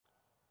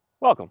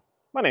Welcome.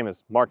 My name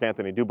is Mark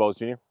Anthony Dubose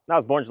Jr. and I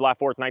was born July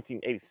 4th,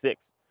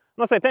 1986. I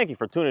want to say thank you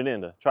for tuning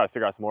in to try to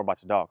figure out some more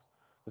about your dogs.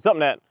 It's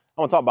something that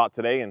I want to talk about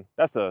today, and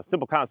that's a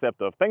simple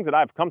concept of things that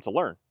I've come to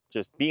learn.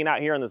 Just being out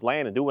here in this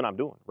land and doing what I'm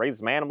doing. Raising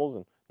some animals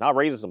and now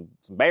raising some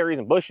berries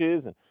and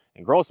bushes and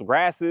growing some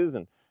grasses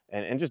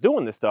and just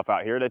doing this stuff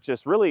out here that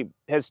just really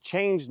has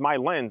changed my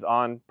lens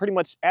on pretty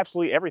much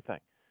absolutely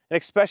everything. And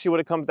especially when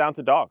it comes down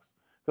to dogs.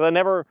 Because I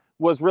never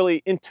was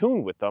really in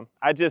tune with them.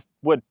 I just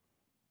would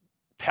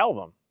tell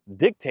them,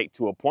 dictate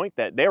to a point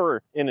that they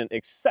were in an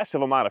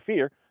excessive amount of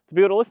fear to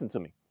be able to listen to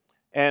me.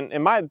 And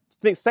in my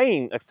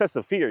saying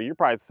excessive fear, you're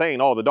probably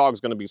saying, oh, the dog's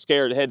going to be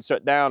scared, head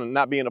shut down, and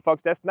not be in a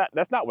focus.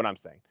 That's not what I'm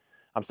saying.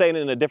 I'm saying it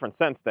in a different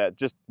sense, that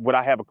just what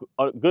I have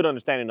a good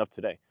understanding of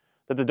today.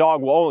 That the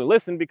dog will only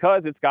listen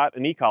because it's got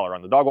an e-collar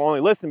on. The dog will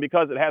only listen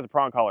because it has a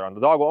prong collar on. The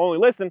dog will only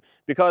listen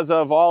because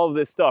of all of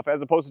this stuff,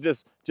 as opposed to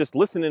just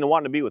listening and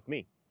wanting to be with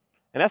me.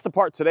 And that's the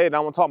part today that I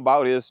want to talk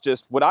about, is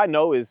just what I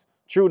know is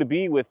true to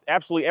be with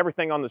absolutely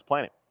everything on this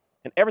planet.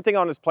 And everything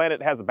on this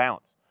planet has a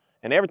balance.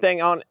 And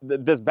everything on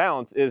this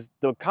balance is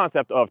the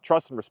concept of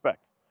trust and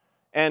respect.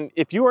 And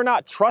if you are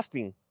not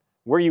trusting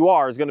where you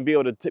are is going to be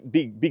able to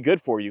be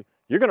good for you,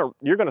 you're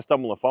gonna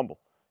stumble and fumble.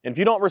 And if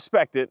you don't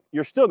respect it,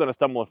 you're still going to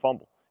stumble and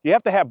fumble. You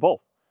have to have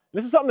both.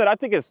 This is something that I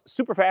think is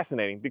super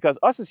fascinating, because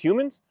us as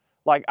humans,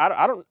 like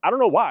I don't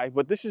know why,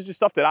 but this is just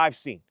stuff that I've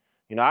seen.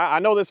 You know, I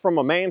know this from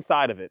a man's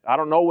side of it. I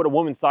don't know what a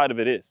woman's side of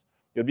it is.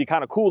 It'd be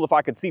kind of cool if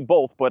I could see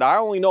both, but I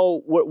only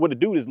know what a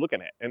dude is looking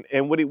at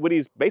and what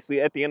he's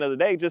basically at the end of the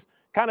day just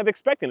kind of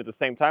expecting at the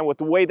same time, with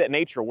the way that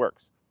nature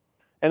works.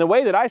 And the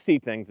way that I see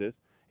things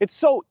is, it's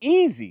so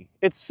easy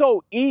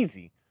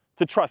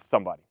to trust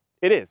somebody.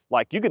 It is.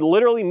 Like, you could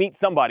literally meet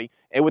somebody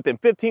and within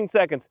 15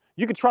 seconds,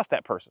 you could trust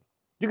that person.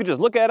 You could just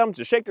look at them,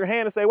 just shake their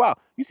hand and say, wow,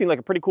 you seem like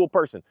a pretty cool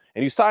person.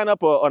 And you sign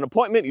up an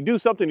appointment, you do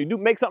something,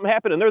 make something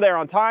happen, and they're there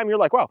on time. You're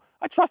like, wow,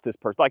 I trust this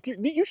person. Like,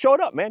 you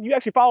showed up, man. You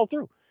actually followed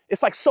through.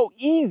 It's like so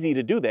easy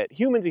to do that,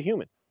 human to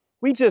human.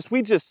 We just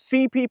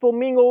see people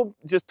mingle,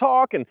 just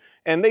talk,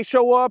 and they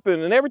show up,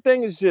 and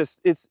everything is just,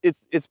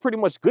 it's pretty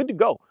much good to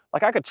go.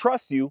 Like, I could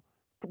trust you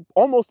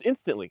almost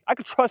instantly. I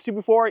could trust you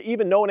before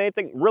even knowing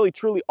anything really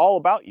truly all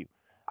about you.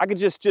 I could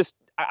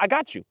I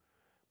got you.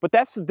 But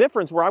that's the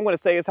difference where I'm going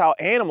to say is how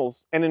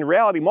animals, and in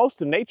reality,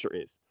 most of nature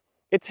is.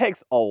 It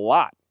takes a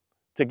lot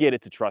to get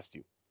it to trust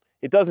you.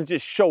 It doesn't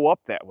just show up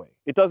that way.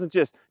 It doesn't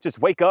just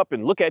wake up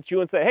and look at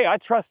you and say, hey, I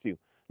trust you.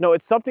 No,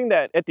 it's something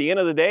that at the end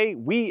of the day,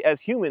 we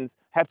as humans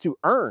have to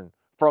earn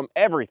from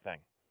everything.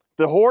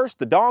 The horse,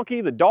 the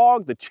donkey, the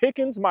dog, the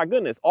chickens, my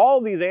goodness, all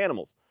these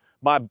animals,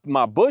 my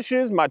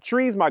bushes, my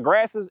trees, my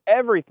grasses,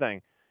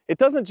 everything. It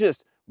doesn't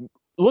just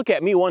look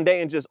at me one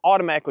day and just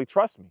automatically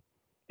trust me.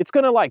 It's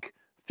going to like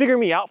figure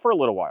me out for a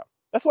little while.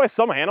 That's why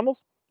some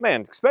animals,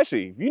 man,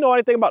 especially if you know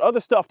anything about other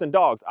stuff than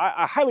dogs,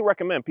 I highly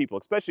recommend people,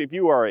 especially if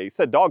you are a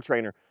said dog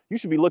trainer, you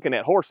should be looking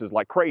at horses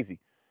like crazy.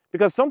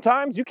 Because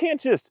sometimes you can't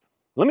just,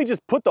 let me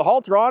just put the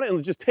halter on it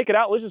and just take it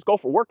out. Let's just go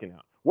for working.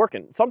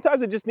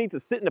 Sometimes it just needs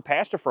to sit in the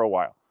pasture for a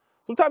while.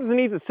 Sometimes it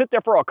needs to sit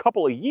there for a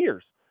couple of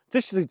years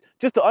just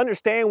to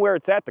understand where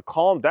it's at, to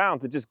calm down,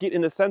 to just get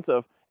in the sense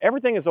of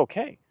everything is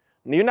okay.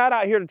 And you're not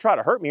out here to try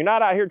to hurt me. You're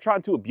not out here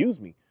trying to abuse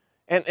me.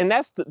 And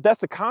that's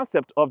the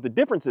concept of the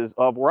differences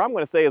of where I'm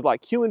going to say is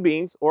like human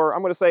beings, or I'm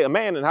going to say a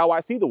man and how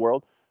I see the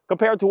world,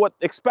 compared to what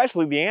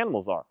especially the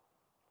animals are.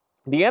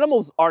 The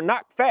animals are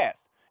not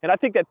fast. And I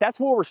think that that's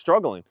where we're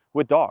struggling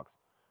with dogs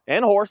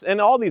and horse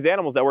and all these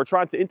animals that we're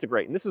trying to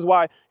integrate. And this is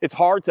why it's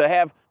hard to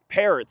have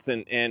parrots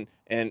and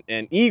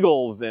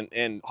eagles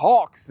and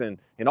hawks and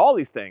all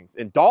these things,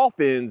 and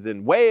dolphins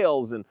and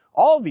whales and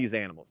all of these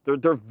animals.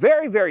 They're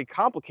very, very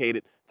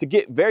complicated to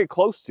get very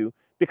close to,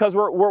 because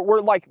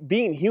we're like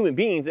being human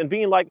beings and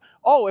being like,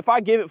 oh, if I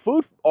give it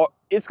food,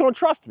 it's going to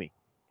trust me.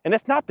 And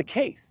that's not the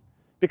case,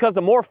 because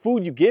the more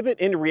food you give it,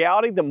 in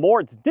reality, the more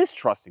it's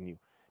distrusting you,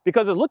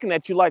 because it's looking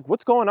at you like,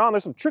 what's going on?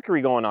 There's some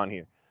trickery going on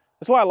here.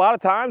 That's why a lot of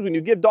times when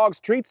you give dogs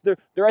treats,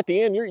 they're at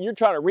the end, you're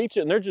trying to reach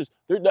it,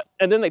 and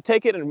and then they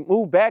take it and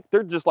move back.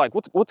 They're just like,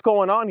 what's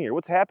going on here?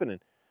 What's happening?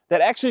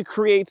 That actually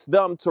creates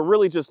them to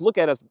really just look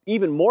at us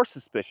even more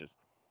suspicious,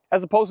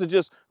 as opposed to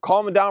just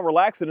calming down,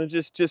 relaxing, and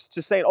just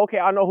saying, okay,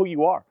 I know who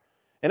you are.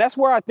 And that's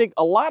where I think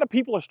a lot of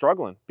people are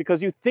struggling,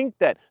 because you think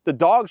that the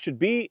dog should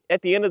be,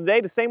 at the end of the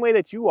day, the same way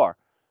that you are.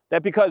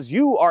 That because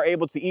you are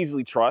able to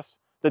easily trust,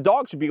 the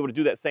dog should be able to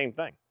do that same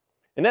thing.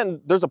 And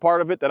then there's a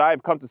part of it that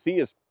I've come to see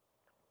is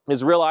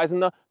realizing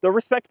the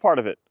respect part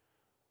of it.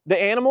 The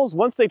animals,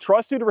 once they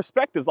trust you, the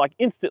respect is like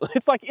instant.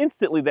 It's like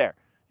instantly there.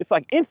 It's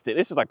like instant.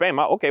 It's just like, bam,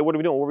 okay, what are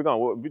we doing? Where are we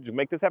going? We just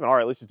make this happen. All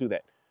right, let's just do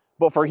that.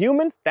 But for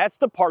humans, that's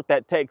the part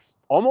that takes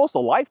almost a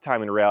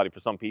lifetime in reality for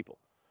some people.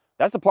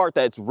 That's the part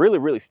that's really,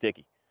 really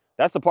sticky.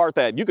 That's the part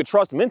that you could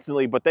trust them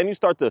instantly, but then you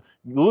start to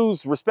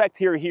lose respect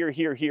here.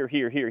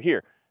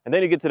 And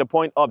then you get to the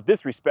point of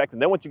disrespect.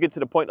 And then once you get to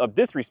the point of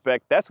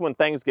disrespect, that's when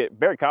things get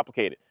very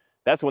complicated.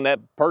 That's when that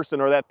person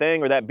or that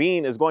thing or that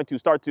being is going to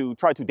start to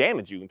try to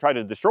damage you and try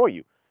to destroy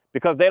you.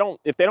 because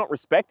if they don't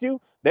respect you,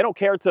 they don't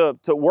care to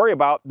worry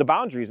about the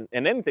boundaries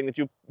and anything that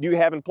you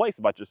have in place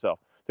about yourself.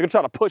 They're gonna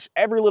try to push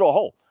every little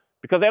hole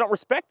because they don't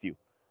respect you.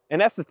 And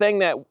that's the thing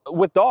that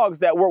with dogs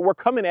that we're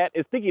coming at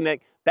is thinking that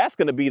that's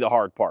gonna be the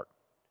hard part.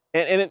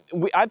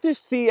 I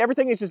just see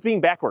everything is just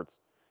being backwards.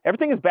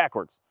 Everything is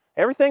backwards.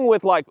 Everything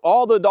with like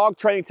all the dog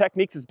training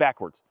techniques is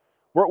backwards.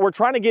 We're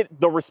trying to get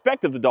the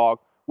respect of the dog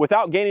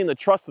without gaining the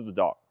trust of the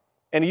dog.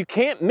 And you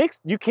can't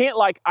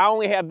like, I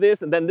only have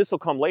this and then this will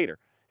come later.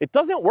 It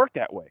doesn't work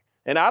that way.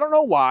 And I don't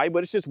know why,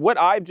 but it's just what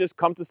I've just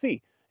come to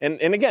see.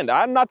 And again,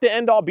 I'm not the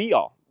end all be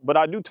all, but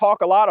I do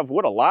talk a lot of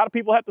what a lot of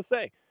people have to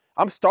say.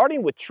 I'm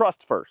starting with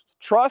trust first.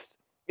 Trust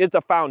is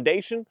the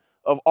foundation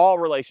of all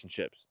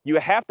relationships. You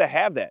have to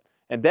have that.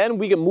 And then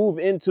we can move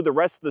into the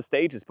rest of the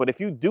stages. But if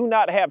you do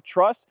not have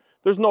trust,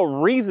 there's no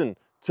reason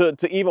to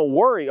even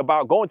worry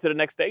about going to the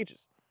next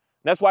stages.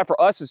 And that's why for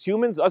us as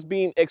humans, us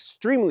being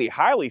extremely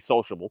highly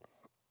sociable,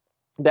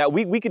 that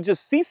we could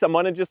just see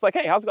someone and just like,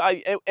 hey, how's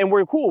it? And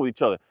we're cool with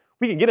each other.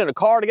 We can get in a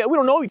car together. We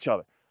don't know each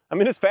other. I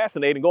mean, it's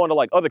fascinating going to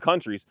like other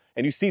countries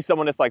and you see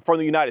someone that's like from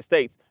the United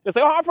States. It's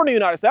like, oh, I'm from the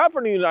United States. I'm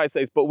from the United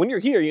States. But when you're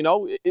here, you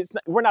know,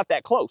 we're not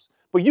that close.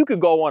 But you could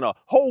go on a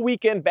whole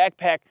weekend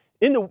backpack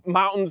in the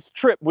mountains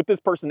trip with this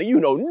person that you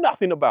know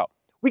nothing about.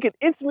 We can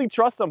instantly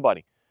trust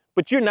somebody.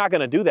 But you're not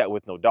going to do that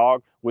with no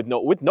dog, with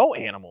no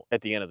animal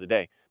at the end of the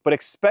day. But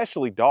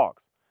especially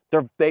dogs.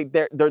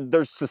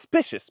 They're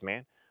suspicious,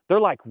 man. They're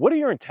like, what are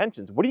your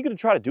intentions? What are you going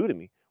to try to do to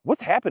me?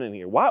 What's happening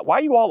here? Why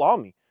are you all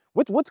on me?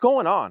 What's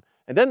going on?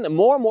 And then the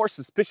more and more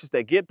suspicious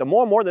they get, the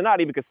more and more they're not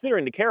even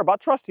considering to care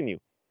about trusting you.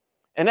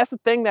 And that's the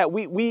thing that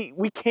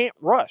we can't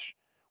rush.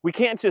 We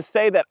can't just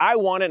say that I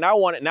want it and I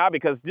want it now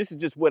because this is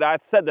just what I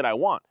said that I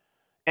want.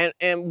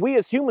 And we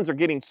as humans are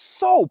getting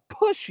so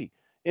pushy.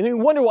 And you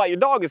wonder why your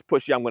dog is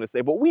pushy, I'm going to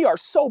say. But we are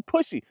so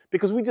pushy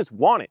because we just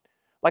want it.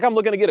 Like I'm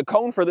looking to get a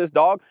cone for this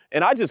dog,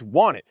 and I just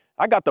want it.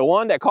 I got the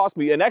one that cost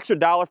me an extra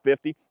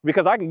 $1.50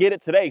 because I can get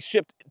it today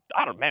shipped.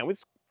 Man,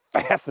 it's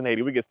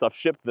fascinating. We get stuff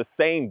shipped the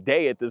same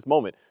day at this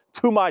moment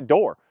to my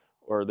door,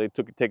 or they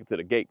take it to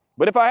the gate.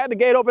 But if I had the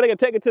gate open, they can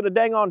take it to the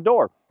dang on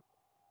door.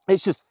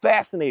 It's just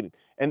fascinating.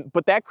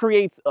 But that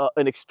creates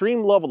an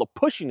extreme level of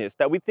pushiness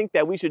that we think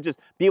that we should just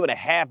be able to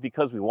have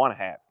because we want to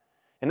have.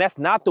 And that's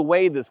not the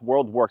way this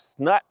world works. It's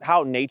not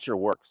how nature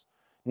works.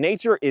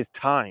 Nature is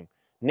time.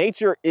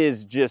 Nature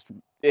is just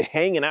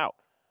hanging out.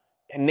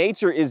 And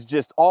nature is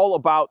just all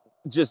about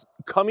just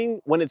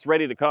coming when it's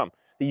ready to come.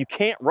 That you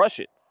can't rush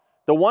it.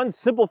 The one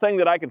simple thing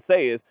that I can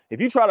say is, if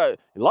you try to,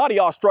 a lot of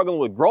y'all struggling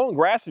with growing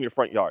grass in your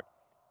front yard,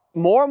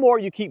 more and more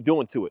you keep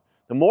doing to it,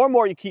 the more and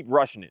more you keep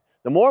rushing it,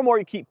 the more and more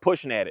you keep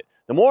pushing at it,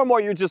 the more and more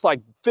you're just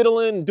like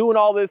fiddling, doing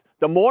all this,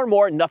 the more and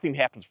more nothing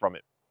happens from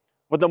it.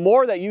 But the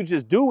more that you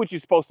just do what you're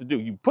supposed to do,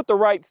 you put the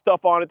right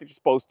stuff on it that you're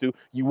supposed to,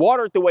 you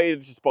water it the way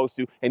that you're supposed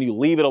to, and you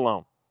leave it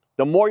alone,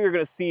 the more you're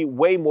going to see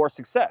way more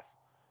success.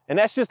 And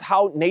that's just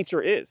how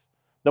nature is.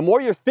 The more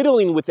you're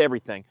fiddling with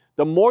everything,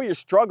 the more you're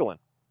struggling.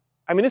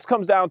 I mean, this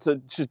comes down to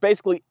just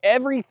basically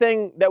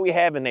everything that we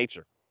have in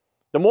nature.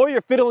 The more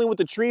you're fiddling with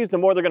the trees, the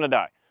more they're going to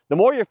die. The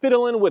more you're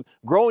fiddling with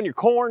growing your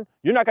corn,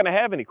 you're not going to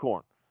have any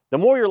corn. The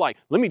more you're like,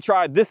 let me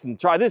try this and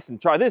try this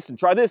and try this and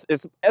try this,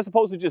 as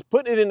opposed to just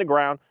putting it in the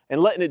ground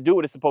and letting it do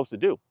what it's supposed to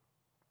do.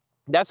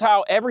 That's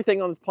how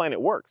everything on this planet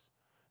works.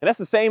 And that's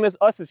the same as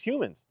us as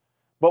humans.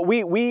 But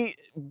we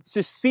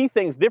just see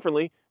things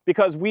differently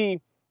because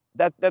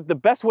that the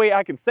best way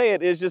I can say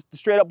it is just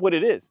straight up what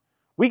it is.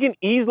 We can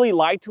easily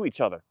lie to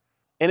each other.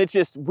 And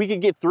we can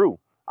get through.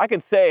 I can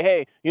say,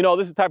 hey, you know,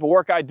 this is the type of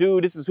work I do.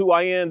 This is who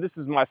I am. This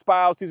is my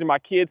spouse. These are my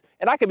kids.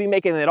 And I could be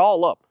making it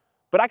all up.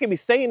 But I can be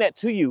saying that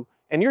to you.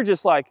 And you're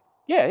just like,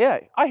 yeah,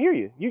 I hear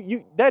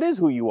you. That is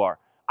who you are.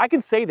 I can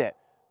say that.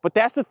 But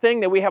that's the thing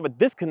that we have a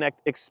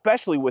disconnect,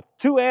 especially with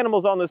two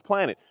animals on this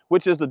planet,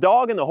 which is the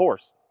dog and the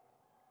horse.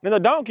 And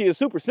the donkey is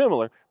super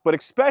similar, but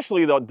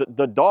especially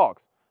the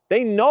dogs.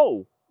 They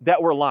know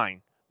that we're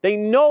lying. They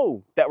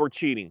know that we're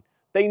cheating.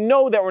 They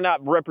know that we're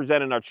not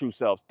representing our true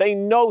selves. They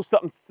know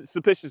something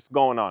suspicious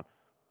going on.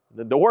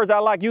 The words I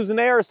like using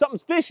there is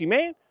something's fishy,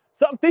 man.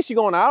 Something fishy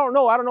going on. I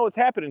don't know what's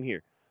happening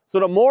here.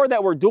 So the more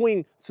that we're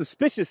doing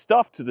suspicious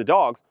stuff to the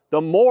dogs, the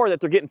more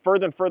that they're getting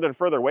further and further and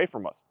further away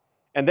from us.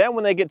 And then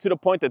when they get to the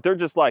point that they're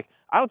just like,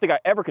 I don't think I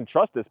ever can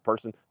trust this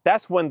person,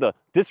 that's when the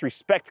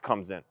disrespect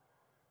comes in.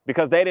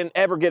 Because they didn't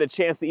ever get a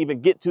chance to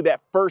even get to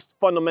that first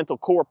fundamental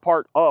core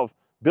part of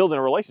building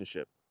a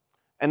relationship.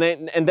 And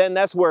then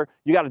that's where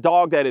you got a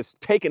dog that is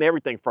taking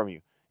everything from you.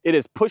 It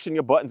is pushing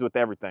your buttons with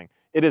everything.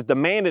 It is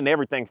demanding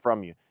everything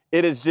from you.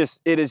 It is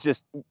just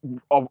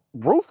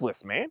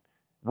ruthless, man.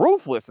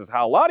 Ruthless is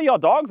how a lot of y'all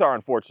dogs are,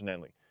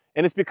 unfortunately.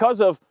 And it's because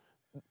of,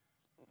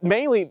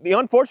 mainly, the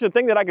unfortunate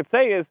thing that I could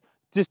say is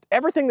just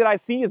everything that I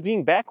see is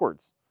being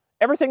backwards.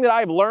 Everything that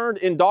I've learned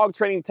in dog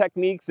training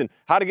techniques and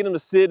how to get them to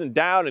sit and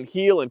down and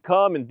heel and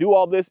come and do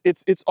all this,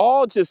 it's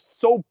all just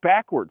so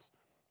backwards.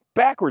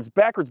 Backwards.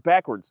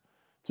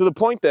 To the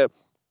point that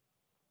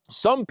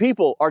some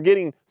people are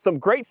getting some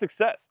great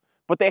success,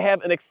 but they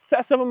have an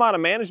excessive amount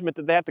of management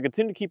that they have to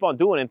continue to keep on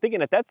doing and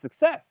thinking that that's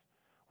success.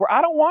 where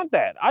I don't want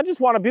that. I just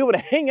want to be able to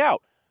hang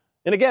out.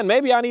 And again,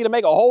 maybe I need to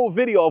make a whole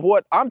video of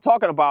what I'm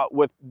talking about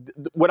with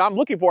what I'm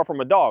looking for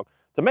from a dog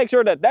to make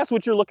sure that that's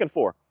what you're looking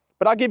for.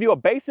 But I'll give you a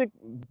basic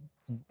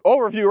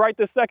overview right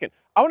this second.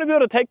 I want to be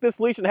able to take this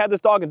leash and have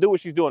this dog and do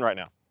what she's doing right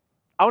now.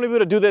 I want to be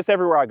able to do this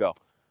everywhere I go.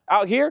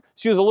 Out here,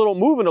 she was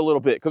moving a little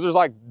bit because there's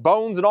like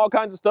bones and all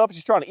kinds of stuff.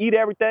 She's trying to eat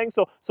everything,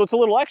 so it's a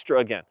little extra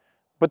again.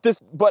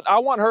 But I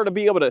want her to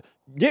be able to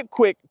get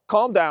quick,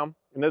 calm down,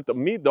 and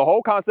the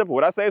whole concept of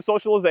what I say is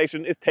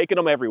socialization is taking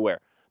them everywhere.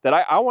 That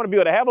I want to be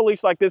able to have a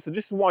leash like this, and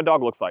this is what a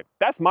dog looks like.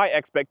 That's my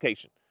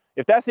expectation.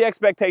 If that's the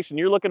expectation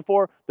you're looking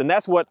for, then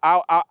that's what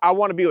I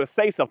want to be able to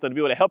say something to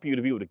be able to help you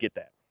to be able to get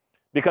that.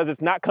 Because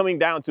it's not coming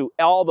down to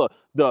all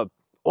the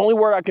only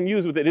word I can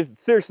use with it is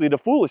seriously the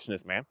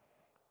foolishness, man,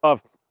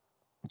 of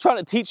trying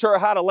to teach her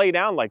how to lay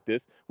down like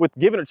this with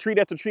giving her treat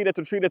after treat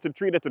after treat after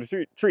treat after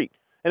treat.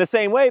 In the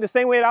same way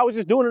that I was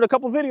just doing it a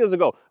couple videos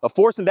ago, of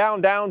forcing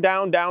down, down,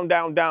 down, down,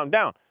 down, down,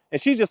 down.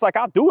 And she's just like,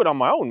 I'll do it on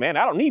my own, man.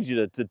 I don't need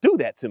you to do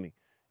that to me.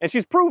 And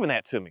she's proven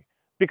that to me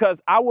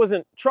because I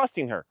wasn't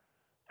trusting her.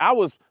 I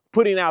was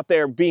putting out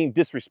there being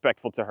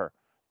disrespectful to her.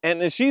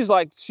 And then she's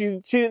like,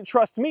 she didn't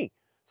trust me.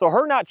 So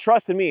her not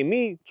trusting me and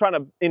me trying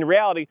to, in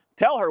reality,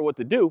 tell her what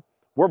to do,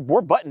 we're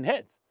butting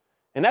heads.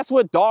 And that's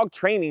what dog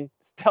training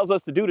tells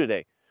us to do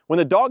today. When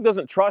the dog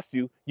doesn't trust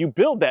you, you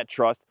build that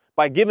trust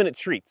by giving it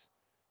treats.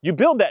 You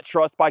build that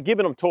trust by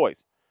giving them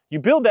toys. You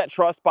build that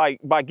trust by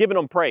giving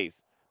them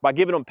praise, by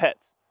giving them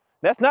pets.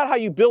 That's not how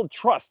you build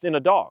trust in a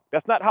dog.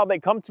 That's not how they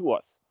come to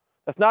us.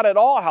 That's not at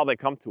all how they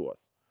come to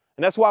us.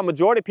 And that's why a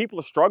majority of people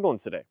are struggling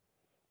today.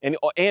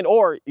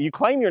 Or you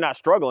claim you're not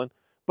struggling,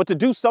 but to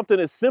do something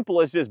as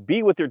simple as just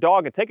be with your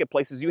dog and take it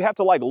places, you have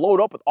to like load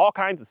up with all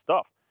kinds of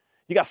stuff.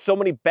 You got so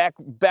many back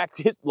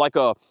hit, like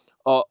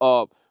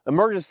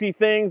emergency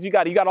things. You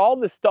got all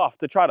this stuff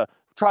to try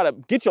to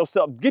get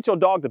your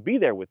dog to be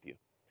there with you.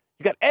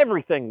 You got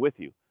everything with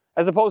you,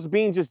 as opposed to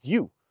being just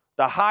you.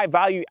 The high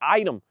value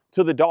item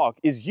to the dog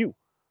is you.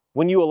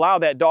 When you allow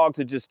that dog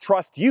to just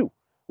trust you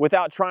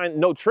without trying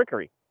no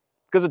trickery,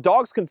 because the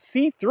dogs can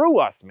see through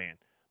us, man.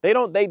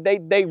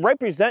 They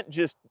represent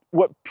just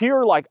what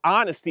pure like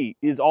honesty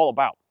is all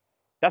about.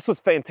 That's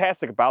what's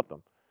fantastic about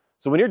them.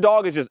 So when your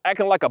dog is just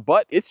acting like a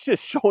butt, it's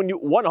just showing you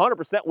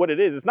 100% what it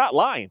is. It's not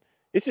lying.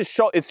 It's just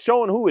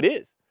showing who it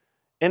is.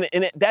 And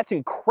that's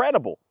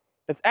incredible.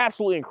 It's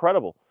absolutely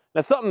incredible.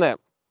 That's something that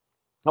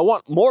I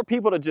want more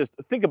people to just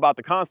think about,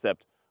 the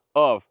concept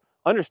of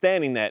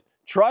understanding that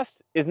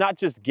trust is not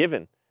just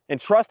given. And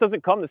trust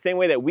doesn't come the same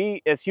way that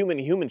we as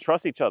humans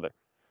trust each other.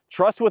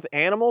 Trust with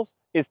animals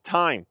is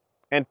time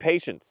and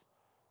patience.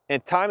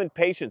 And time and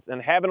patience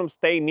and having them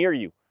stay near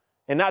you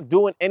and not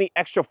doing any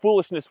extra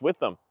foolishness with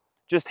them.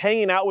 Just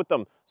hanging out with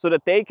them so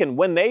that they can,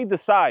 when they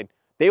decide,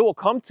 they will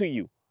come to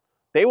you.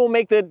 They will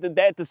make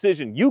that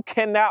decision. You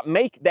cannot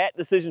make that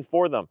decision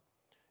for them.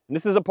 And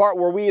this is a part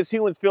where we as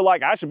humans feel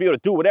like I should be able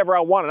to do whatever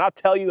I want and I'll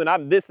tell you and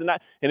I'm this and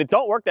that. And it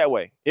don't work that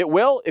way. It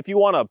will if you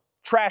want a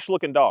trash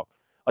looking dog.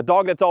 A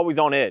dog that's always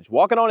on edge,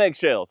 walking on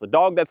eggshells. A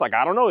dog that's like,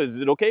 I don't know, is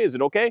it okay? Is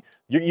it okay?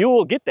 You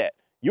will get that.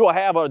 You will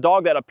have a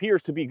dog that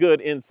appears to be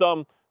good in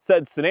some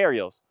said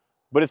scenarios.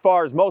 But as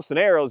far as most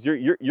scenarios,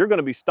 you're going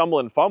to be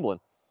stumbling and fumbling.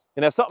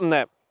 And that's something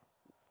that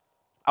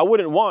I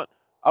wouldn't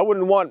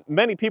want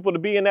many people to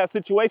be in that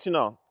situation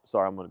on.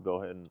 Sorry, I'm going to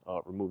go ahead and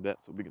remove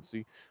that so we can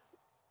see.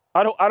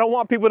 I don't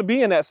want people to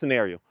be in that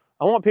scenario.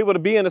 I want people to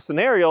be in a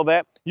scenario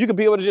that you could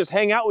be able to just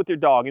hang out with your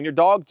dog and your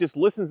dog just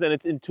listens and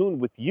it's in tune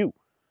with you.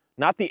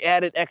 Not the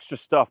added extra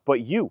stuff,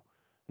 but you.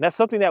 And that's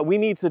something that we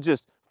need to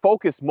just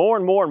focus more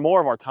and more and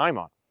more of our time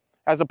on,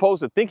 as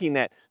opposed to thinking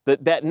that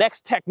that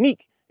next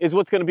technique is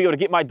what's going to be able to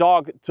get my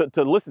dog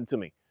to listen to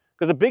me.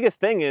 Because the biggest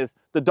thing is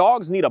the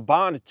dogs need a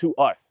bond to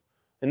us.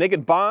 And they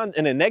can bond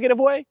in a negative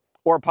way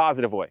or a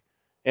positive way.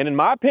 And in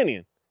my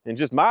opinion,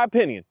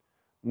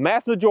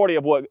 mass majority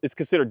of what is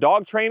considered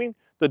dog training,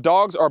 the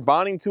dogs are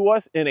bonding to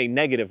us in a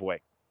negative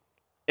way.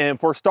 And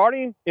for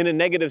starting in a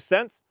negative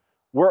sense,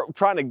 we're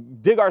trying to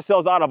dig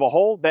ourselves out of a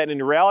hole that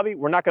in reality,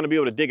 we're not going to be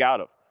able to dig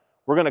out of.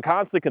 We're going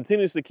to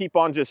continuously keep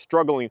on just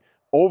struggling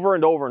over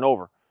and over and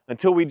over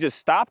until we just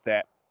stop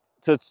that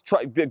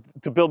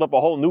to build up a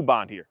whole new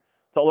bond here,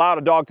 to allow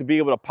the dog to be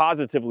able to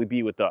positively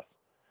be with us.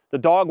 The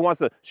dog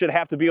should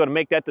have to be able to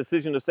make that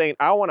decision of saying,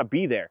 I want to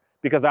be there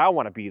because I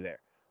want to be there.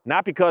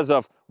 Not because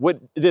of what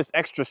this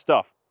extra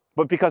stuff,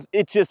 but because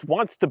it just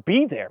wants to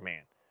be there,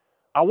 man.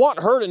 I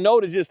want her to know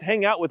to just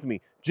hang out with me,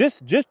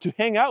 just to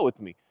hang out with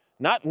me,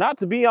 not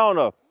to be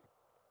on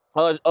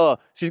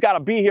she's got to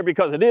be here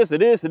because of this,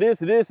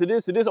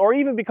 or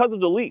even because of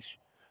the leash.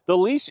 The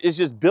leash is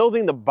just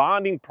building the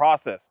bonding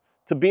process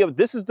to be able,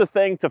 this is the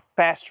thing to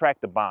fast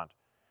track the bond.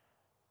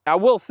 I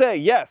will say,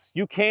 yes,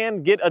 you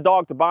can get a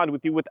dog to bond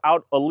with you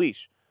without a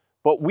leash,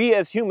 but we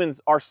as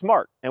humans are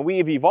smart and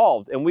we've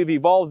evolved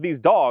these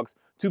dogs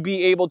to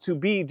be able to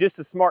be just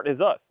as smart as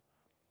us.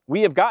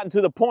 We have gotten to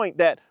the point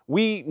that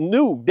we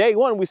knew day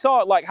one, we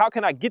saw it like, how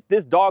can I get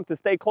this dog to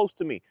stay close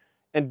to me?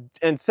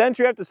 And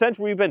century after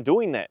century, we've been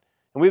doing that.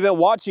 And we've been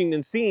watching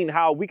and seeing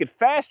how we could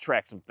fast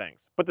track some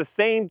things. But at the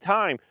same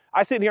time,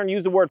 I sit here and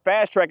use the word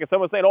fast track and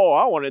someone said, oh,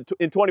 I want it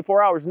in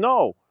 24 hours.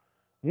 No,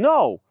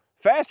 no.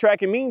 Fast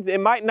tracking means it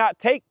might not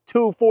take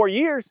 2 to 4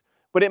 years,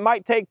 but it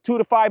might take 2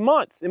 to 5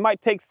 months. It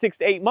might take 6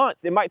 to 8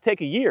 months. It might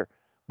take a year.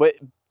 But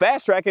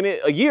fast tracking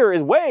it a year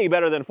is way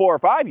better than 4 or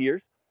 5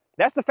 years.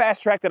 That's the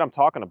fast track that I'm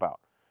talking about.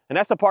 And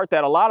that's the part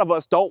that a lot of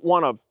us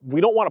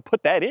we don't want to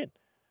put that in.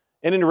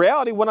 And in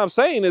reality, what I'm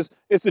saying is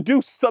to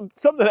do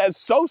something that's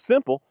so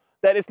simple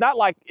that it's not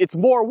like it's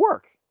more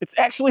work. It's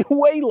actually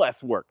way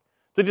less work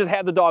to just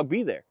have the dog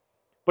be there.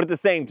 But at the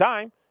same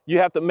time, you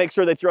have to make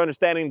sure that you're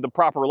understanding the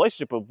proper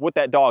relationship of what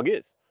that dog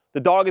is. The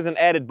dog is an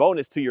added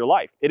bonus to your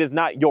life. It is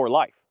not your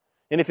life.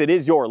 And if it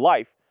is your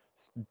life,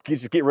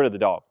 just get rid of the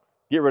dog.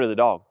 Get rid of the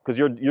dog, because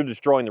you're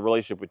destroying the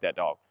relationship with that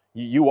dog.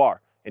 You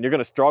are. And you're going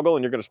to struggle,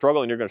 and you're going to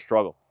struggle, and you're going to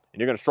struggle. And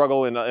you're going to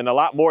struggle in a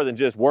lot more than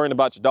just worrying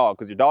about your dog,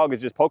 because your dog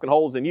is just poking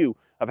holes in you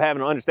of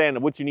having an understanding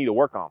of what you need to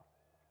work on.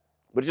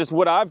 But just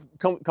what I've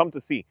come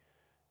to see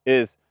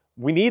is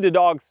we need the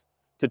dogs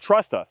to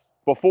trust us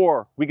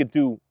before we could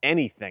do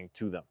anything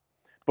to them,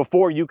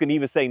 before you can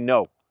even say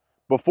no,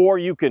 before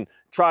you can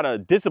try to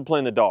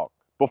discipline the dog,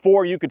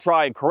 before you could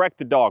try and correct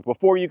the dog,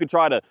 before you could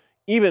try to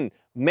even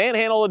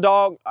manhandle a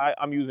dog.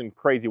 I'm using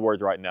crazy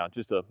words right now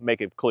just to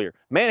make it clear.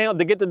 Manhandle,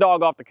 to get the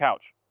dog off the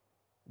couch,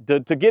 to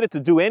get it to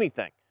do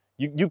anything.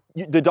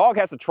 The dog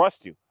has to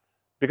trust you,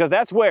 because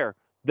that's where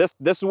this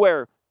is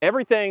where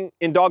everything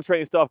in dog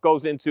training stuff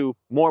goes into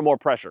more and more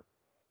pressure.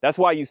 That's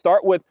why you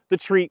start with the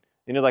treat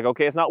and you're like,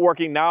 okay, it's not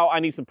working. Now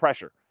I need some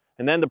pressure.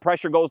 And then the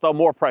pressure goes to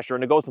more pressure,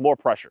 and it goes to more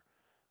pressure.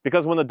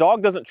 Because when the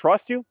dog doesn't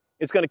trust you,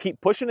 it's going to keep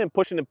pushing and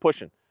pushing and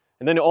pushing.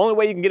 And then the only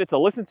way you can get it to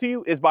listen to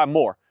you is by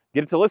more.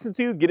 Get it to listen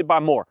to you, get it by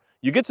more.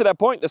 You get to that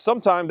point that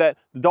sometime that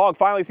the dog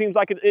finally seems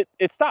like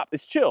it stopped,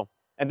 it's chill.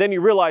 And then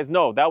you realize,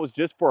 no, that was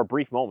just for a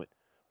brief moment.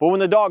 But when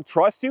the dog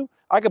trusts you,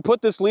 I can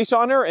put this leash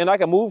on her and I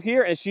can move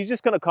here and she's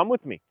just going to come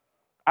with me.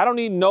 I don't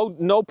need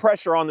no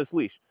pressure on this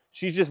leash.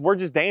 We're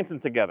just dancing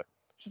together.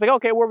 She's like,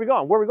 okay, where are we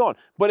going? Where are we going?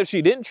 But if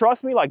she didn't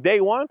trust me like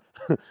day one,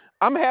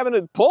 I'm having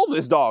to pull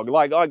this dog,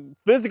 like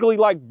physically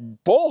like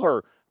pull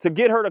her to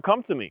get her to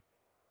come to me.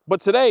 But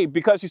today,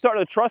 because she's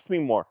starting to trust me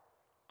more,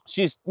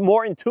 she's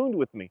more in tune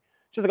with me.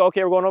 She's like,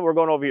 okay, we're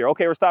going over here.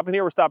 Okay, we're stopping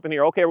here, we're stopping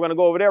here. Okay, we're going to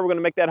go over there. We're going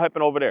to make that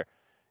happen over there.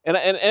 And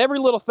every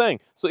little thing.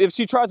 So if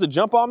she tries to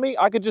jump on me,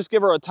 I could just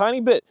give her a tiny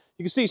bit.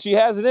 You can see she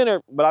has it in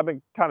her, but I've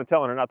been kind of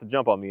telling her not to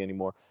jump on me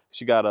anymore.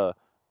 She got a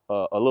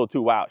little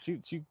too wild.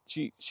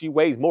 She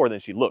weighs more than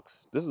she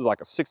looks. This is like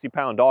a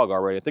 60-pound dog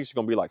already. I think she's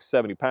gonna be like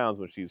 70 pounds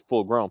when she's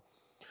full grown.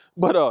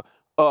 But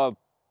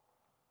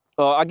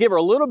I give her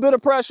a little bit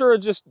of pressure.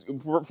 Just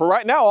for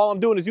right now, all I'm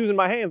doing is using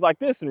my hands like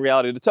this in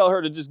reality to tell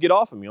her to just get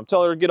off of me. I'm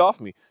telling her to get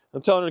off me.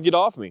 I'm telling her to get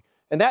off me.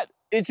 And that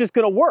it's just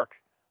gonna work.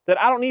 That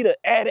I don't need to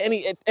add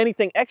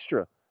anything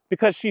extra,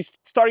 because she's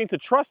starting to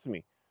trust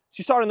me.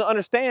 She's starting to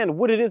understand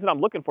what it is that I'm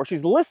looking for.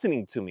 She's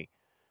listening to me.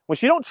 When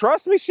she don't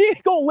trust me, she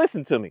ain't gonna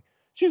listen to me.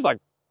 She's like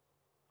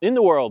in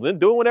the world and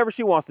doing whatever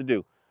she wants to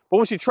do. But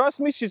when she trusts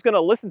me, she's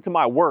gonna listen to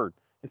my word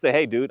and say,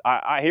 hey dude,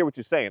 I hear what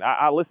you're saying.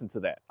 I listen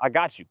to that. I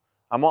got you.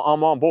 I'm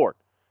on board.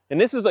 And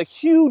this is a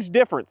huge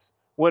difference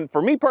when,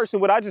 for me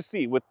personally, what I just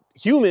see with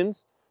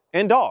humans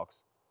and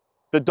dogs.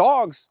 The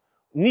dogs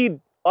need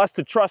us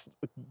to trust.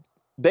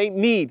 They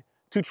need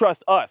to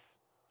trust us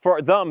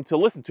for them to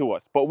listen to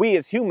us. But we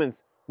as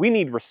humans, we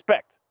need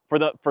respect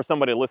for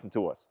somebody to listen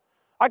to us.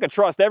 I could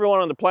trust everyone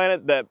on the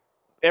planet that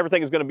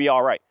everything is going to be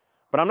all right.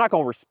 But I'm not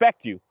going to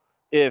respect you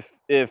if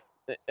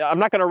I'm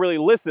not going to really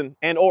listen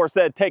and or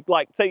take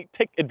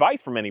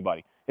advice from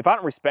anybody. If I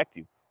don't respect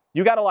you,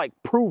 you got to like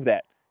prove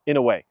that in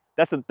a way.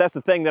 That's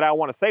the thing that I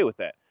want to say with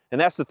that.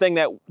 And that's the thing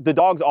that the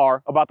dogs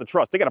are about the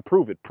trust. They got to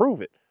prove it.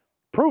 Prove it.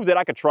 Prove that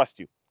I can trust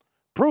you.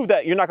 Prove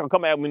that you're not going to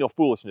come at me with no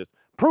foolishness.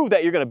 Prove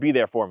that you're going to be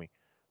there for me.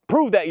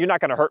 Prove that you're not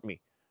going to hurt me.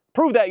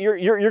 Prove that you're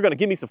going to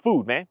give me some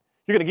food, man.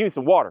 You're going to give me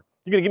some water.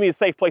 You're going to give me a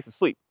safe place to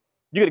sleep.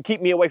 You're going to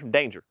keep me away from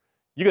danger.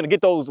 You're going to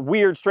get those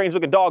weird,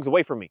 strange-looking dogs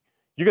away from me.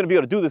 You're going to be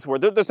able to do this for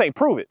they're saying,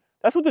 prove it.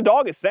 That's what the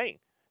dog is saying.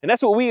 And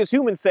that's what we as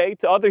humans say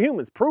to other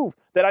humans. Prove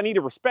that I need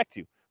to respect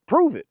you.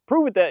 Prove it.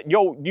 Prove it that,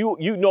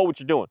 you know what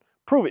you're doing.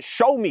 Prove it.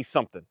 Show me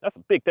something. That's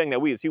a big thing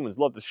that we as humans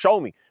love to show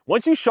me.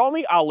 Once you show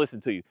me, I'll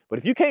listen to you. But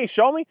if you can't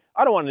show me,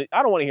 I don't want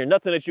to hear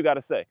nothing that you got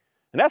to say.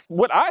 And that's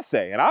what I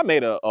say. And I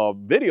made a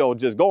video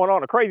just going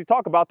on a crazy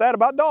talk about that,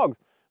 about dogs,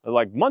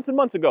 like months and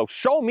months ago.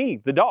 Show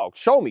me the dog.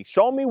 Show me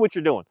what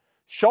you're doing.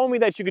 Show me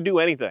that you can do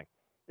anything.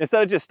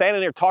 Instead of just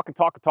standing there talking.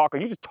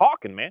 You're just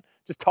talking, man.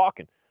 Just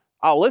talking.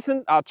 I'll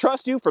listen. I'll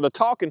trust you for the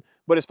talking.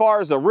 But as far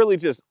as really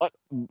just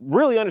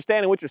really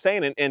understanding what you're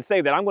saying and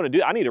say that I'm going to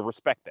do, I need to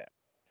respect that.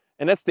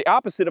 And that's the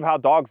opposite of how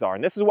dogs are.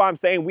 And this is why I'm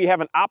saying we have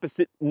an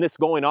oppositeness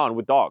going on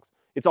with dogs.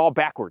 It's all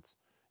backwards.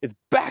 It's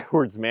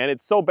backwards, man.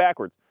 It's so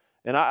backwards.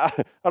 And I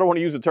don't want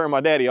to use the term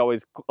my daddy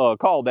always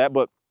called that,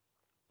 but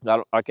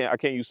I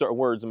can't use certain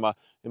words in my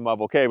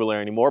vocabulary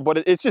anymore.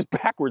 But it's just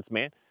backwards,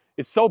 man.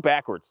 It's so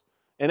backwards.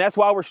 And that's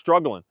why we're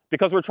struggling,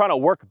 because we're trying to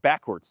work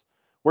backwards.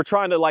 We're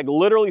trying to like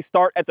literally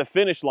start at the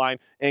finish line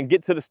and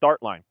get to the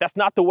start line. That's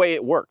not the way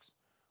it works.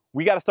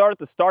 We got to start at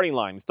the starting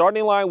line. The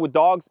starting line with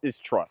dogs is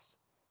trust.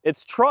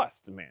 It's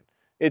trust, man.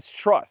 It's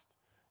trust.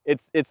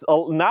 It's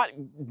not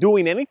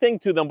doing anything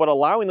to them, but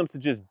allowing them to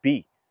just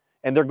be.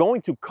 And they're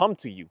going to come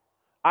to you.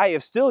 I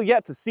have still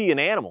yet to see an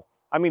animal.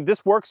 I mean,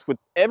 this works with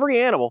every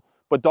animal,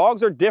 but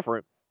dogs are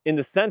different in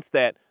the sense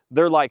that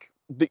they're like,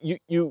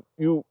 you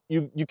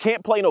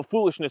can't play no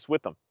foolishness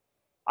with them.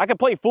 I can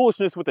play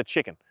foolishness with a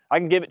chicken. I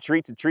can give it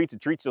treats and treats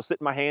and treats. She'll sit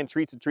in my hand,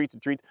 treats and treats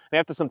and treats. And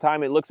after some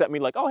time, it looks at me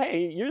like, oh,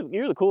 hey,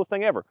 you're the coolest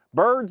thing ever.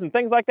 Birds and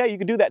things like that, you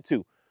can do that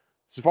too.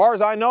 As far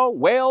as I know,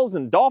 whales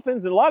and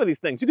dolphins and a lot of these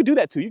things, you can do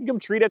that too. You can give them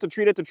treat after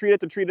treat after treat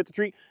after treat after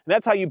treat. And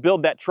that's how you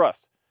build that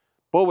trust.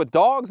 But with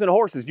dogs and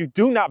horses, you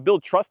do not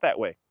build trust that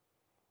way.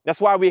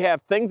 That's why we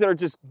have things that are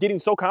just getting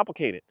so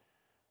complicated.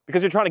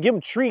 Because you're trying to give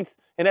them treats,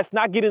 and that's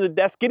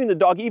getting the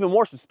dog even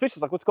more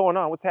suspicious, like what's going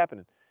on, what's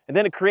happening? And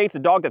then it creates a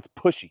dog that's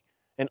pushy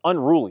and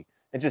unruly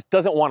and just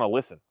doesn't want to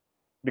listen.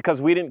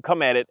 Because we didn't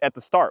come at it at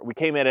the start, we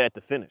came at it at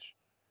the finish.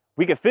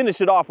 We could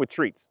finish it off with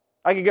treats.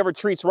 I could give her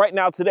treats right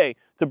now today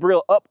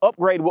to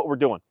upgrade what we're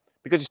doing.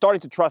 Because you're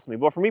starting to trust me.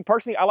 But for me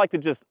personally, I like to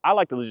just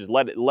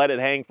let it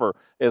hang for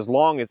as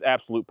long as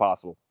absolute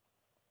possible.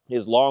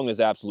 As long as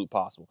absolute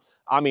possible.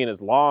 I mean,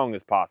 as long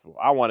as possible.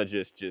 I want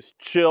to just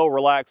chill,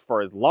 relax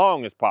for as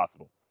long as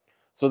possible.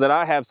 So that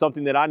I have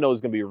something that I know is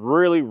going to be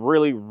really,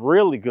 really,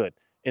 really good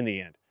in the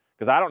end.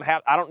 Because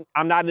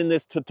I'm not in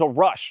this to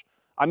rush.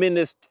 I'm in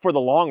this for the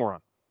long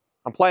run.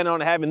 I'm planning on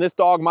having this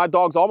dog,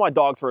 all my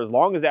dogs for as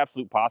long as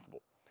absolute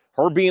possible.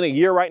 Her being a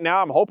year right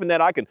now, I'm hoping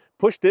that I can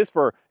push this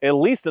for at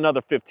least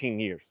another 15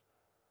 years.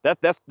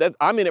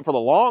 I'm in it for the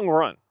long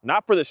run,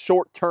 not for the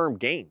short-term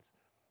gains.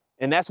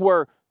 And that's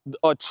where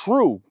a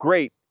true,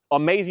 great,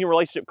 amazing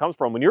relationship comes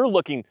from. When you're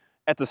looking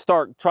at the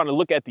start, trying to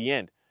look at the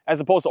end, as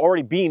opposed to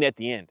already being at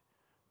the end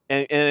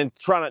and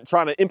trying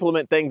to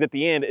implement things at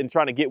the end and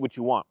trying to get what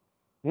you want.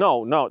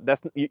 No,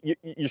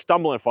 you're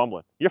stumbling and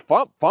fumbling. You're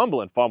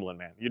fumbling,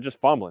 man. You're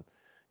just fumbling.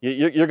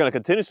 You're going to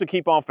continuously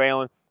keep on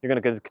failing. You're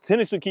going to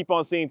continuously keep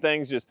on seeing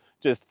things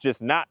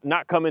just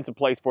not come into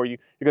place for you.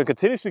 You're going to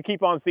continuously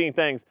keep on seeing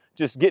things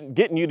just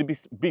getting you to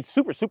be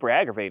super, super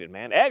aggravated,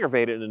 man.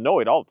 Aggravated and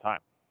annoyed all the time.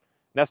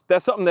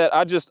 That's something that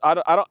I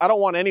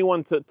don't want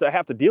anyone to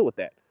have to deal with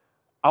that.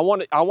 I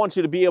want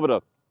you to be able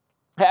to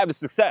have the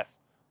success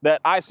that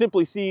I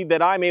simply see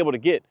that I'm able to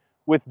get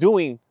with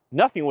doing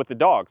nothing with the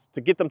dogs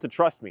to get them to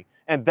trust me.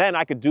 And then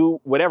I could do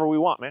whatever we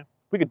want, man.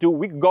 We could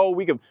go,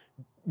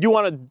 you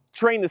want to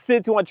train the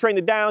sits, you want to train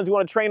the downs, you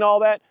want to train all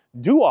that,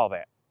 do all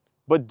that.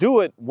 But do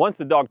it once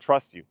the dog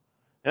trusts you.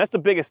 And that's the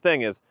biggest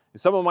thing is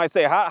someone might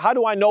say, how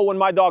do I know when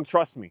my dog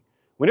trusts me?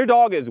 When your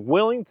dog is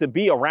willing to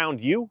be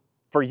around you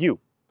for you.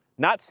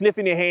 Not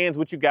sniffing your hands,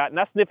 what you got,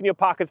 not sniffing your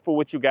pockets for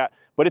what you got,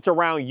 but it's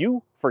around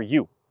you for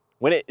you.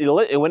 Because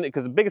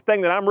the biggest thing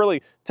that I'm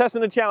really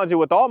testing and challenging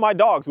with all my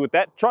dogs with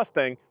that trust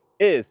thing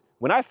is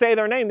when I say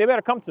their name, they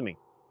better come to me.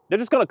 They're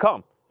just going to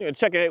come.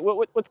 Check it.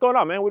 What's going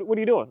on, man? What are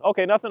you doing?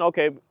 Okay, nothing.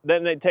 Okay,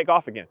 then they take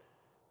off again.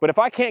 But if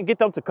I can't get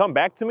them to come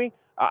back to me,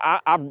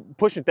 I'm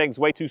pushing things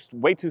way too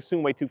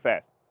soon, way too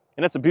fast.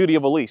 And that's the beauty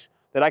of a leash,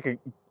 that I could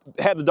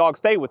have the dog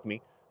stay with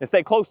me and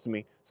stay close to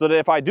me so that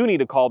if I do need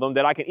to call them,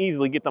 that I can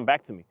easily get them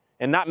back to me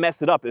and not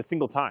mess it up a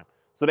single time.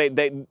 So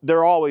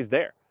they're always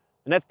there.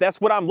 And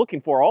that's what I'm looking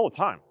for all the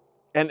time.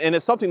 And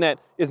it's something that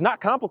is not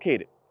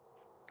complicated.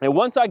 And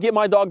once I get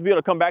my dog to be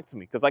able to come back to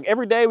me, because like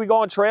every day we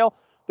go on trail,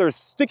 there's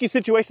sticky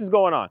situations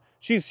going on.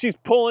 She's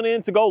pulling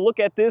in to go look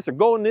at this or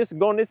going this and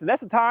going this. And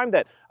that's the time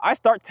that I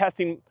start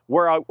testing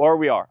where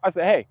we are. I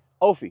say, hey,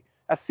 Ophi,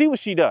 I see what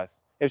she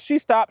does. If she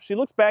stops, she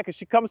looks back and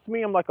she comes to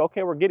me, I'm like,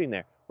 okay, we're getting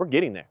there. We're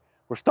getting there.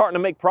 We're starting to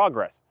make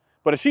progress.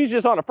 But if she's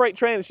just on a freight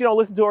train and she don't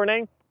listen to her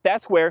name,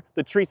 that's where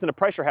the treats and the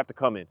pressure have to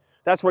come in.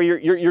 That's where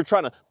you're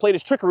trying to play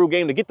this trickaroo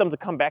game to get them to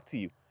come back to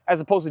you,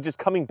 as opposed to just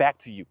coming back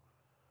to you.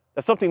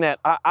 That's something that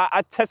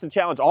I test and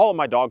challenge all of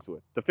my dogs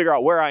with to figure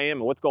out where I am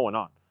and what's going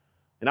on.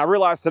 And I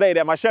realized today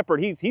that my shepherd,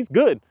 he's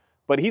good,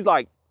 but he's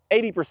like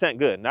 80%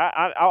 good. And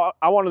I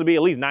want him to be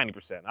at least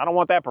 90%. I don't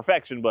want that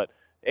perfection, but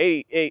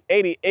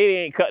 80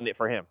 ain't cutting it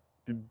for him.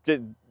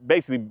 Just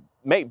basically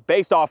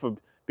based off of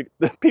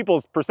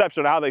people's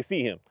perception of how they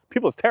see him.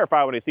 People is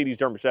terrified when they see these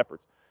German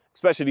Shepherds,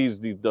 especially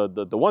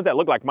the ones that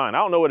look like mine. I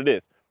don't know what it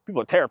is.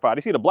 People are terrified.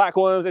 They see the black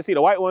ones, they see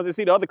the white ones, they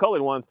see the other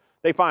colored ones.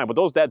 They fine,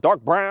 but that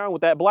dark brown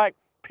with that black,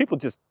 people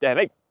just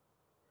they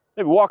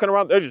be walking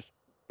around. They're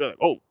like,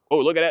 oh,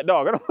 look at that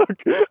dog. And I'm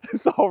like,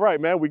 it's all right,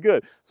 man. We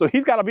good. So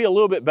he's got to be a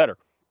little bit better,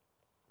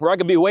 where I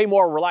can be way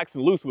more relaxed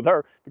and loose with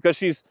her,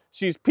 because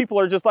people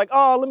are just like,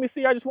 oh, let me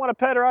see. I just want to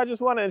pet her. I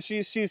just want to,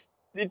 and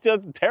it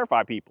doesn't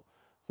terrify people.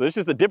 So it's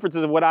just the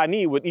differences of what I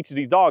need with each of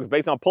these dogs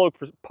based on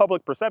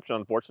public perception,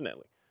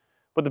 unfortunately.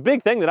 But the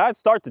big thing that I'd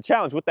start to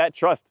challenge with that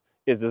trust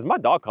is, does my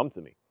dog come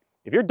to me?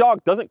 If your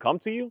dog doesn't come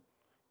to you,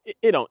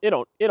 it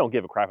don't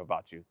give a crap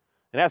about you.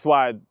 And that's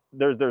why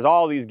there's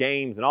all these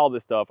games and all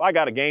this stuff. I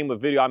got a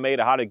video I made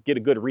of how to get a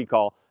good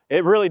recall.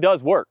 It really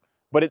does work.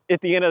 But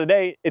at the end of the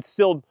day, it's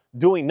still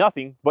doing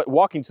nothing but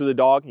walking to the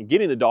dog and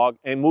getting the dog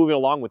and moving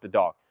along with the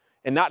dog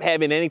and not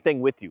having anything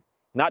with you.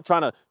 Not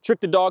trying to trick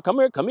the dog, come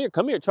here, come here,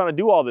 come here, trying to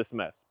do all this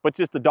mess. But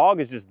just the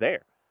dog is just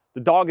there. The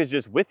dog is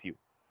just with you.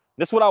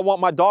 That's what I want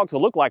my dog to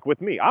look like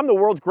with me. I'm the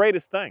world's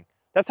greatest thing.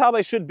 That's how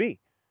they should be.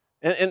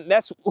 And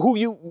that's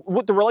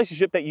with the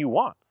relationship that you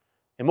want.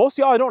 And most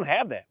of y'all don't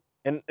have that.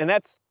 And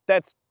that's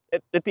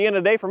at the end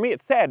of the day, for me,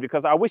 it's sad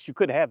because I wish you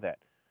could have that.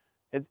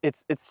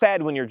 It's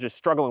sad when you're just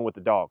struggling with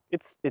the dog.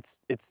 It's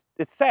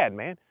sad,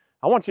 man.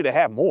 I want you to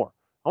have more.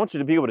 I want you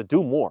to be able to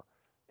do more.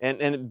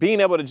 And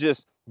being able to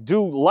just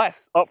do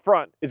less up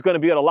front is going to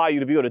be able to allow you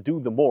to be able to do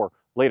the more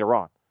later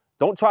on.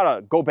 Don't try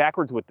to go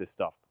backwards with this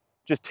stuff.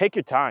 Just take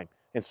your time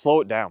and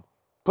slow it down.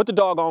 Put the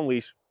dog on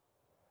leash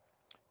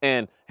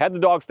and have the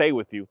dog stay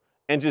with you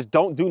and just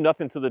don't do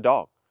nothing to the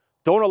dog.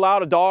 Don't allow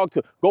the dog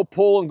to go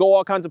pull and go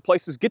all kinds of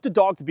places. Get the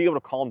dog to be able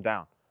to calm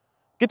down.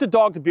 Get the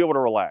dog to be able to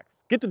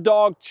relax. Get the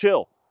dog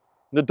chill.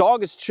 The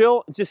dog is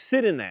chill, just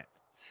sit in that.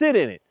 Sit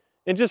in it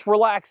and just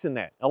relax in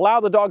that. Allow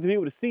the dog to be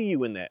able to see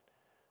you in that.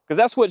 Because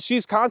that's what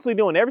she's constantly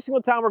doing. Every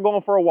single time we're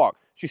going for a walk,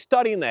 she's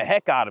studying the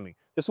heck out of me.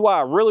 This is why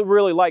I really,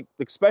 really like,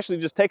 especially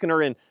just taking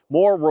her in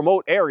more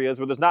remote areas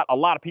where there's not a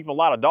lot of people, a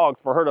lot of dogs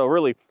for her to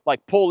really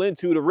like pull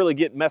into to really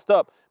get messed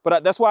up.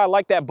 But that's why I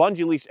like that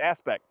bungee leash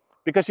aspect,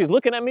 because she's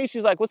looking at me.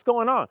 She's like, what's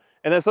going on?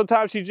 And then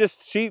sometimes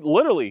she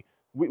literally,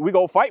 we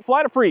go fight,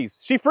 flight, or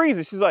freeze. She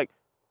freezes. She's like,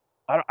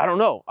 I don't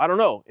know. I don't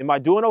know. Am I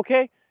doing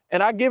okay?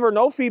 And I give her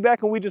no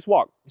feedback and we just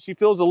walk. She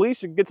feels the leash,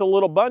 she gets a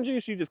little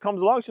bungee. She just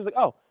comes along. She's like,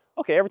 oh,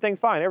 okay, everything's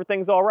fine.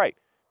 Everything's all right.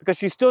 Because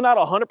she's still not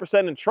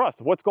 100% in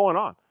trust of what's going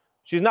on.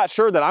 She's not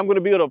sure that I'm going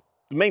to be able to,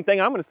 the main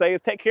thing I'm going to say is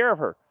take care of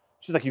her.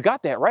 She's like, you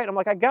got that, right? I'm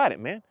like, I got it,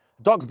 man.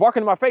 The dog's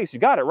barking in my face. You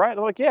got it, right?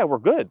 I'm like, yeah, we're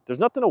good. There's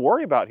nothing to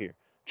worry about here.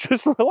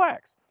 Just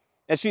relax.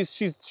 And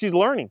she's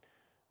learning.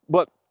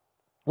 But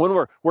when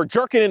we're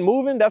jerking and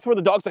moving, that's where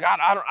the dog's like,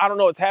 I don't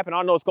know what's happening. I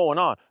don't know what's going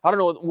on. I don't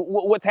know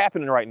what's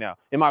happening right now.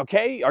 Am I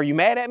okay? Are you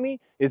mad at me?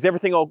 Is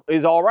everything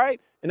is all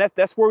right? And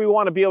that's where we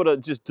want to be able to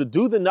just to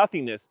do the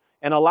nothingness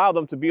and allow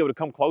them to be able to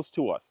come close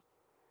to us.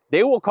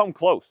 They will come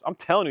close. I'm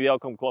telling you, they'll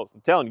come close. I'm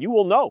telling you, you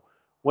will know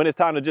when it's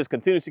time to just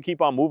continuously keep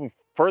on moving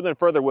further and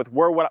further with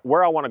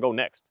where I want to go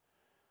next.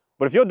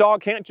 But if your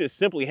dog can't just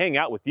simply hang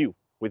out with you,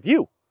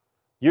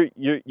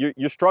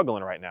 you're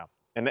struggling right now.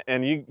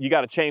 And you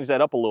got to change that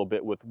up a little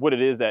bit with what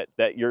it is that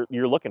you're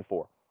looking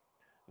for.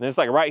 And it's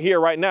like right here,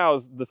 right now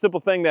is the simple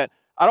thing that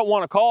I don't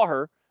want to call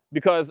her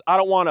because I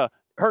don't want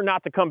her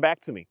not to come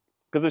back to me.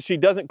 Because if she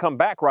doesn't come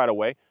back right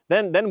away,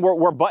 then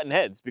we're butting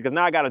heads because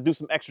now I got to do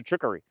some extra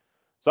trickery.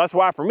 So that's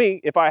why for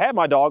me, if I have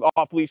my dog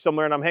off leash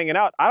somewhere and I'm hanging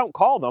out, I don't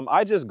call them.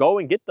 I just go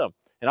and get them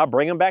and I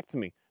bring them back to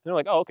me. And they're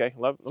like, oh, okay,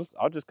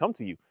 I'll just come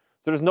to you.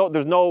 So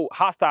there's no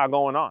hostile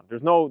going on.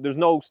 There's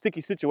no sticky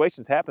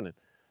situations happening.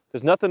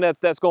 There's nothing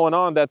that's going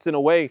on that's in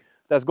a way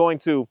that's going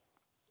to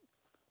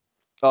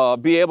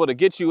be able to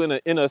get you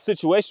in a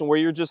situation where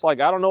you're just like,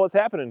 I don't know what's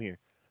happening here.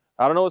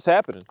 I don't know what's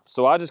happening.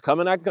 So I just come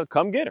and I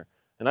come get her.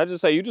 And I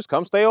just say, you just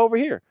come stay over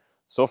here.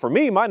 So for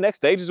me, my next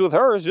stages with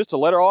her is just to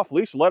let her off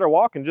leash, let her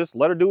walk, and just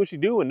let her do what she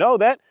do, and know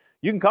that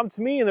you can come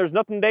to me and there's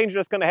nothing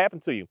dangerous that's going to happen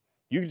to you.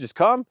 You can just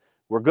come.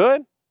 We're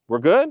good. We're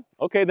good.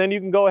 Okay, then you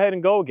can go ahead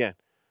and go again.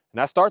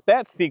 And I start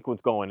that sequence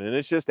going, and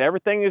it's just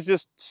everything is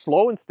just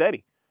slow and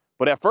steady.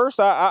 But at first,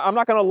 I'm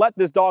not going to let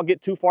this dog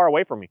get too far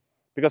away from me.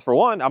 Because for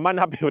one, I might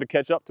not be able to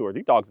catch up to her.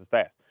 These dogs is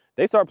fast.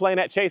 They start playing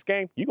that chase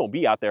game, you're going to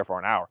be out there for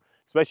an hour.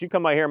 Especially you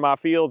come out here in my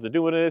fields and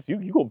doing this, you're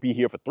going to be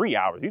here for 3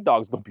 hours. These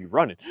dogs going to be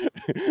running.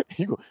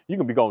 You're going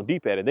to be going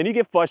deep at it. Then you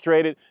get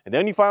frustrated, and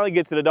then you finally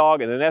get to the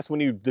dog, and then that's when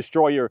you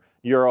destroy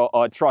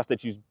your trust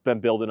that you've been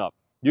building up.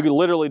 You can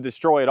literally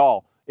destroy it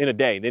all in a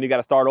day. Then you got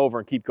to start over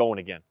and keep going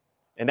again.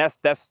 And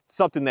that's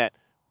something that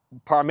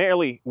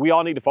primarily we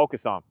all need to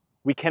focus on.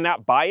 We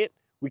cannot buy it.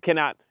 We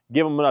cannot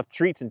give them enough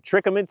treats and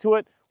trick them into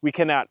it. We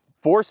cannot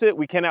force it.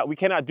 We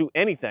cannot do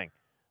anything.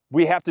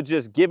 We have to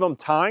just give them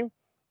time,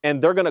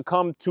 and they're going to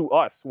come to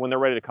us when they're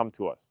ready to come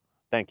to us.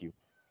 Thank you.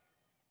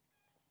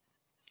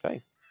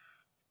 Okay.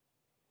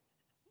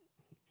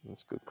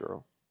 That's good,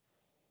 girl.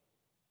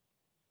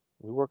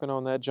 We're working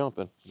on that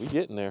jumping. We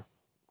getting there.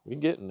 We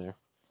getting there.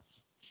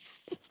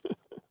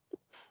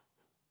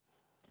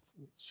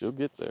 She'll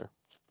get there.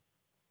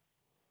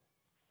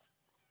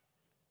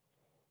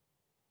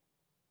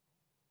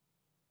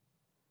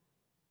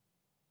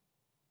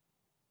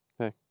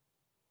 Hey.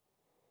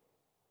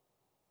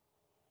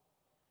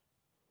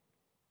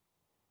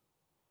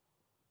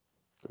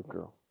 Good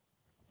girl.